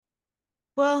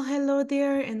Well, hello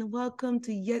there, and welcome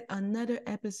to yet another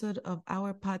episode of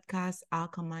our podcast,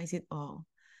 Alchemize It All.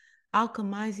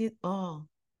 Alchemize It All.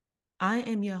 I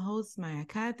am your host, Maya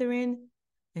Catherine,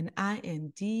 and I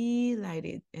am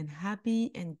delighted and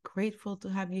happy and grateful to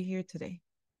have you here today.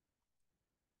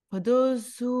 For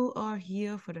those who are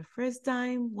here for the first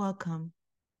time, welcome.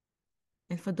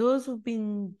 And for those who've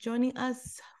been joining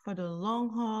us for the long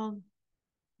haul,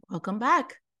 welcome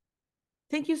back.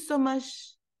 Thank you so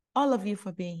much, all of you,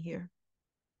 for being here.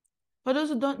 For those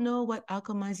who don't know what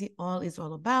Alchemizing All is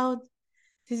all about,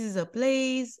 this is a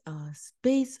place, a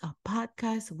space, a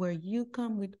podcast where you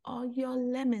come with all your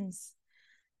lemons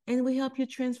and we help you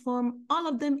transform all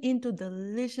of them into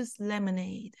delicious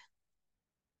lemonade.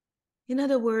 In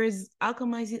other words,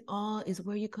 Alchemizing All is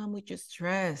where you come with your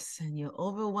stress and your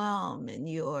overwhelm and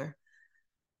your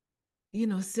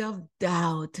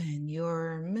self-doubt and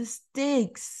your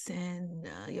mistakes and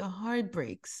your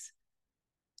heartbreaks.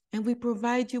 And we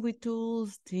provide you with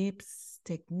tools, tips,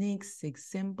 techniques,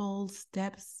 examples,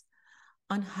 steps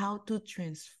on how to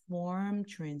transform,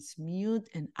 transmute,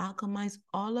 and alchemize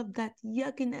all of that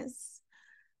yuckiness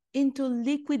into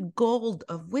liquid gold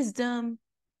of wisdom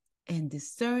and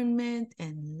discernment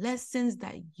and lessons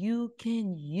that you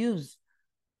can use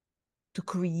to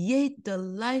create the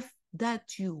life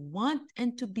that you want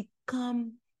and to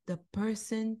become the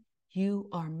person you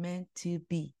are meant to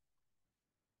be.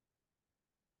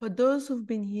 For those who've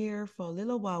been here for a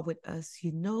little while with us,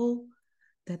 you know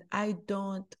that I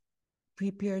don't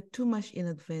prepare too much in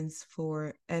advance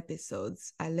for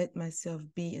episodes. I let myself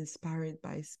be inspired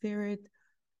by spirit,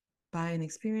 by an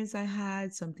experience I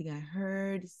had, something I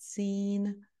heard,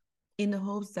 seen, in the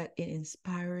hopes that it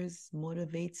inspires,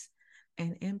 motivates,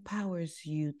 and empowers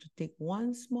you to take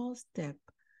one small step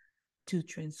to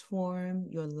transform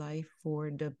your life for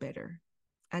the better.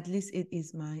 At least it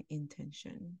is my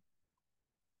intention.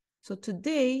 So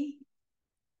today,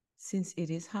 since it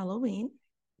is Halloween,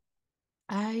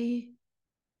 I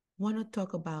want to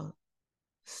talk about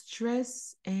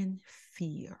stress and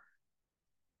fear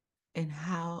and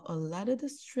how a lot of the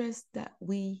stress that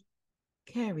we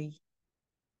carry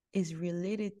is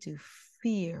related to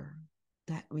fear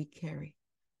that we carry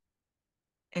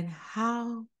and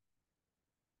how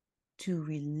to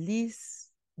release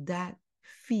that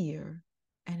fear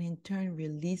and in turn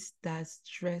release that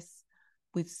stress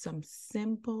with some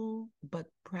simple but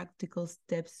practical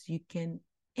steps you can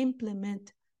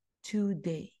implement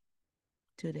today.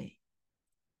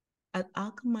 At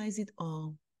Alchemize It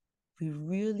All, we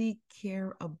really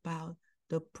care about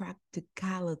the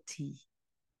practicality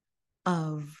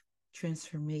of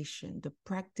transformation, the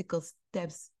practical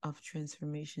steps of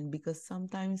transformation, because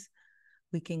sometimes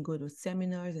we can go to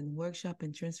seminars and workshop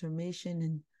and transformation,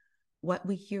 and what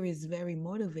we hear is very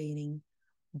motivating,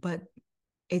 but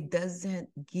it doesn't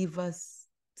give us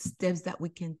steps that we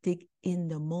can take in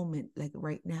the moment, like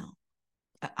right now.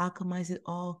 At Alchemize It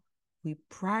All, we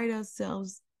pride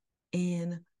ourselves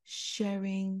in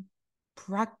sharing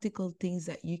practical things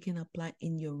that you can apply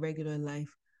in your regular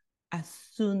life as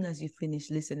soon as you finish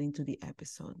listening to the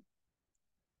episode.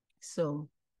 So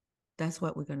that's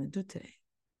what we're going to do today.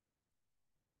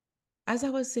 As I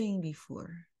was saying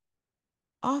before,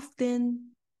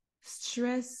 often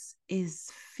stress is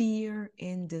fear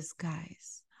in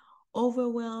disguise.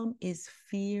 Overwhelm is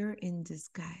fear in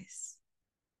disguise.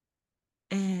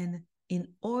 And in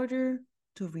order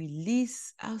to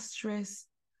release our stress,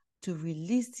 to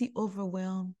release the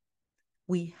overwhelm,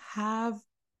 we have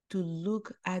to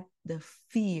look at the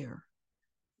fear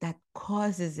that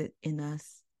causes it in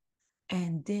us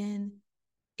and then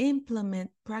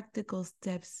implement practical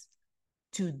steps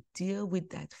to deal with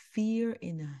that fear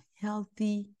in a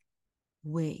healthy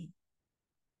way.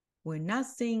 We're not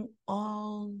saying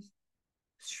all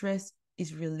stress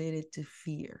is related to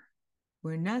fear.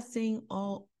 We're not saying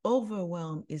all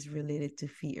overwhelm is related to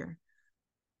fear.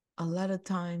 A lot of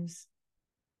times,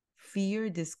 fear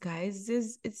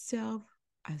disguises itself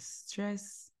as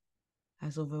stress,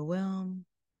 as overwhelm,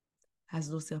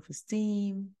 as low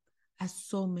self-esteem, as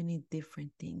so many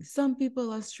different things. Some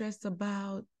people are stressed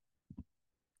about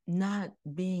not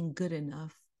being good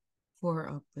enough for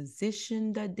a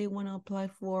position that they want to apply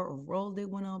for, a role they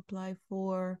want to apply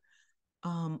for,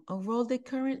 a role they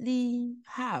currently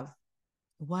have.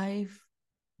 Wife,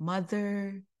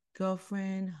 mother,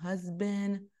 girlfriend,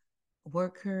 husband,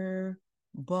 worker,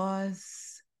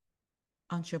 boss,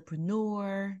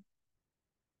 entrepreneur,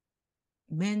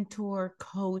 mentor,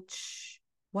 coach,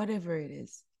 whatever it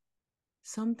is.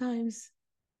 Sometimes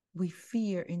we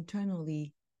fear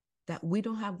internally that we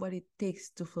don't have what it takes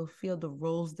to fulfill the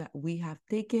roles that we have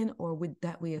taken or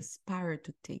that we aspire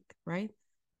to take, right?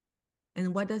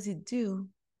 And what does it do?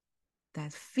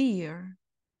 That fear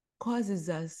causes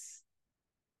us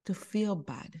to feel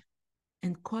bad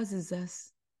and causes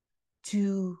us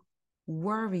to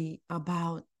worry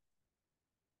about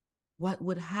what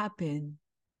would happen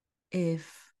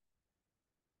if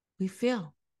we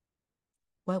fail.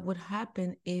 What would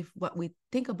happen if what we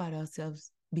think about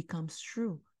ourselves becomes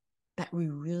true, that we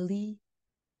really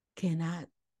cannot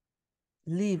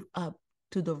live up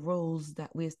to the roles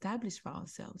that we establish for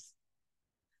ourselves.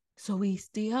 So we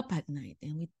stay up at night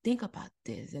and we think about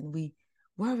this and we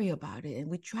worry about it and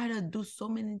we try to do so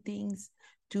many things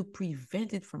to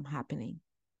prevent it from happening.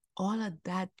 All of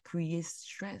that creates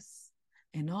stress.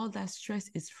 And all that stress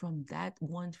is from that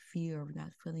one fear of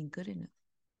not feeling good enough.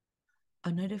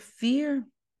 Another fear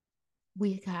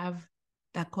we have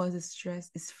that causes stress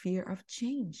is fear of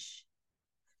change.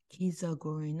 Kids are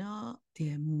growing up,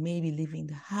 they're maybe leaving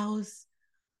the house,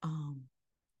 um,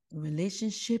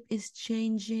 relationship is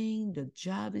changing, the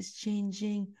job is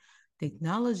changing,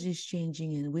 technology is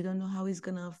changing, and we don't know how it's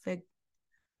going to affect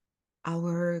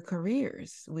our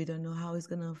careers. We don't know how it's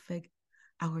going to affect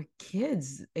our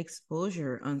kids'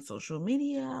 exposure on social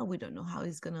media. We don't know how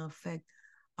it's going to affect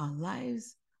our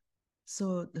lives.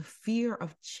 So the fear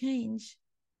of change,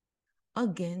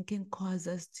 again, can cause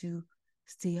us to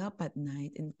stay up at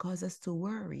night and cause us to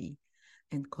worry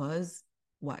and cause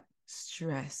what?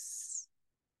 Stress.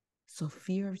 So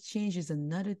fear of change is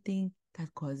another thing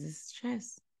that causes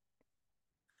stress.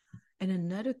 And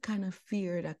another kind of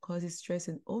fear that causes stress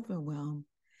and overwhelm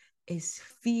is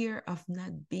fear of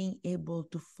not being able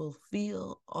to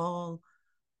fulfill all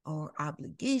our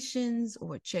obligations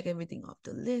or check everything off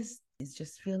the list. It's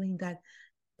just feeling that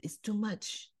it's too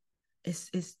much.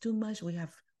 It's too much. We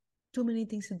have too many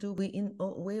things to do. We in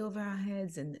way over our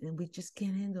heads and we just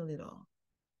can't handle it all.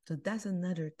 So that's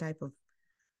another type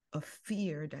of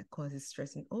fear that causes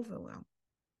stress and overwhelm.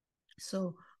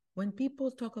 So when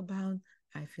people talk about,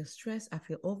 I feel stressed, I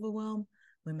feel overwhelmed,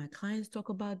 when my clients talk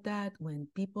about that, when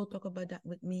people talk about that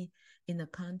with me in the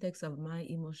context of my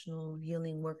emotional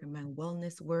healing work and my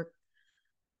wellness work,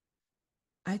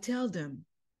 I tell them,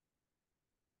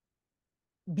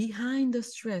 behind the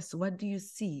stress, what do you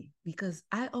see? Because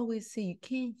I always say you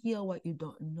can't heal what you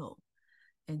don't know.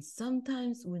 And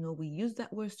sometimes, we use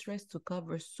that word stress to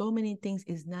cover so many things,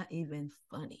 it's not even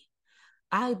funny.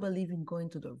 I believe in going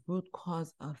to the root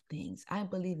cause of things. I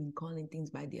believe in calling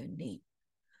things by their name.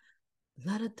 A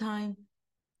lot of time,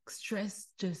 stress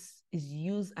just is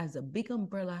used as a big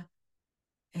umbrella.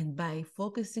 And by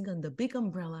focusing on the big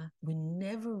umbrella, we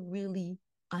never really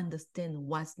understand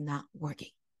what's not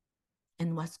working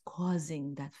and what's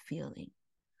causing that feeling.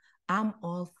 I'm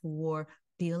all for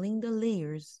peeling the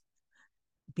layers,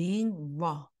 being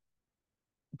raw,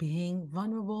 being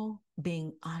vulnerable,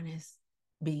 being honest,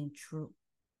 being true.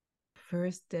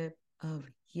 First step of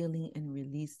healing and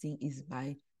releasing is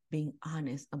by being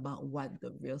honest about what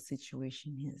the real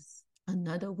situation is.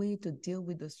 Another way to deal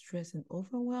with the stress and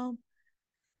overwhelm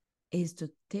is to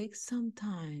take some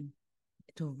time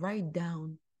to write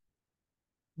down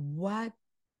what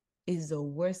is the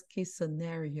worst case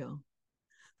scenario.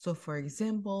 So, for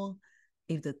example,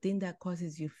 if the thing that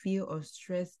causes you fear or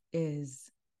stress is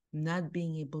not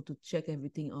being able to check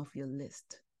everything off your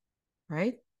list,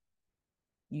 right?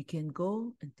 You can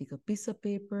go and take a piece of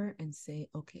paper and say,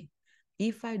 okay,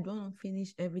 if I don't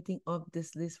finish everything off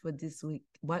this list for this week,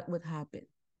 what would happen?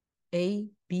 A,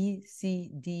 B, C,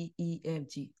 D, E, F,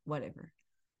 G, whatever.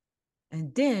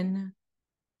 And then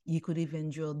you could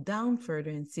even drill down further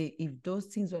and say, if those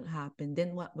things don't happen,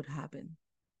 then what would happen?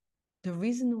 The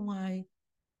reason why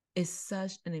it's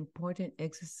such an important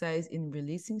exercise in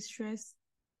releasing stress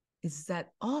is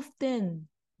that often,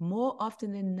 more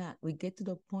often than not, we get to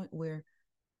the point where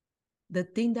the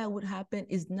thing that would happen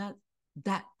is not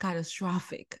that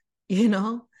catastrophic,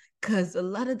 because a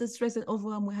lot of the stress and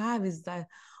overwhelm we have is that,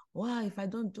 wow, if I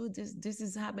don't do this, this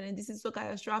is happening, this is so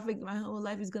catastrophic, my whole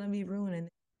life is going to be ruined. And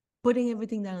putting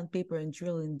everything down on paper and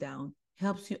drilling down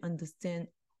helps you understand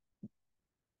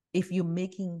if you're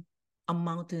making a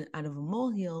mountain out of a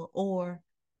molehill or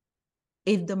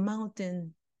if the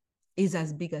mountain is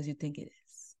as big as you think it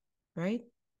is, right?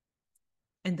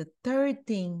 And the third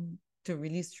thing to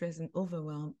release stress and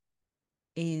overwhelm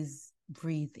is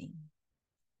breathing.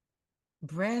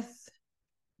 Breath,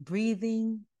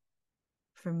 breathing,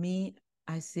 for me,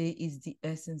 I say is the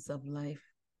essence of life,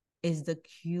 is the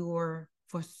cure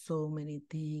for so many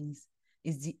things,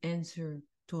 is the answer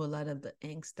to a lot of the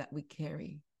angst that we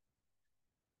carry.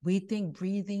 We think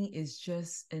breathing is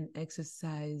just an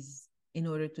exercise in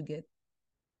order to get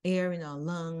air in our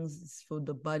lungs so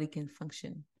the body can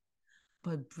function.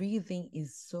 But breathing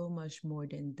is so much more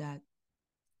than that.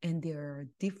 And there are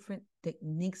different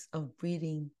techniques of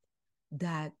breathing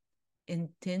that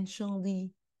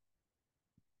intentionally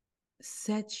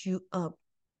set you up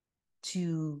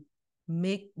to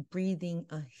make breathing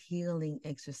a healing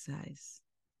exercise,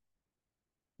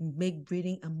 make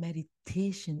breathing a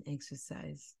meditation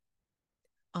exercise.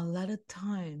 A lot of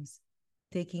times,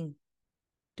 taking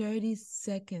 30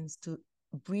 seconds to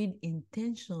breathe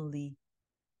intentionally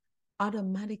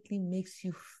automatically makes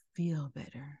you feel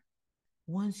better.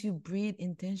 Once you breathe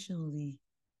intentionally,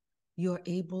 you're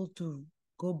able to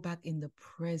go back in the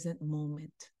present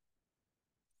moment.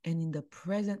 And in the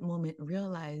present moment,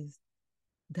 realize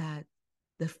that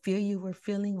the fear you were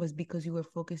feeling was because you were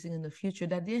focusing on the future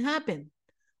that didn't happen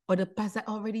or the past that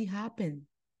already happened.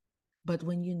 But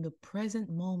when you're in the present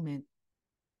moment,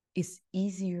 it's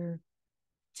easier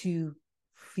to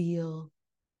feel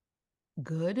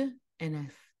good and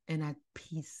at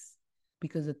peace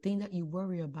because the thing that you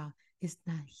worry about is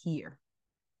not here.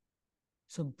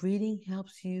 So breathing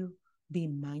helps you be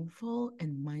mindful,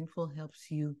 and mindful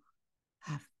helps you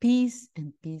have peace,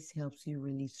 and peace helps you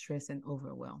release stress and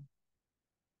overwhelm.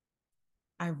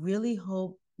 I really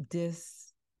hope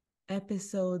this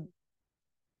episode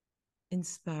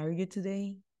inspired you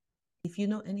today. If you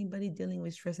know anybody dealing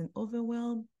with stress and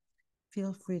overwhelm,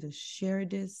 feel free to share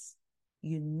this.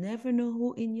 You never know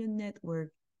who in your network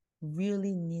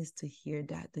really needs to hear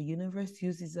that. The universe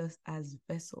uses us as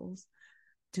vessels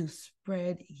to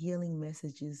spread healing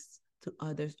messages to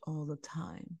others all the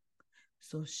time.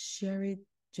 So share it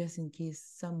just in case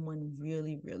someone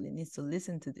really, really needs to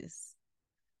listen to this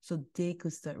so they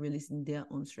could start releasing their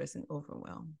own stress and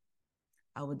overwhelm.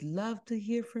 I would love to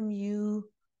hear from you.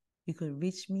 You could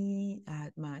reach me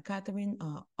at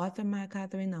author Maya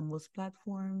Catherine on most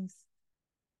platforms.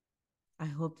 I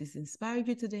hope this inspired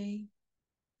you today.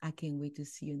 I can't wait to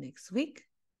see you next week.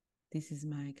 This is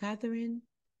Maya Catherine.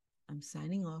 I'm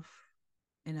signing off,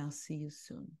 and I'll see you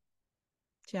soon.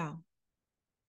 Ciao.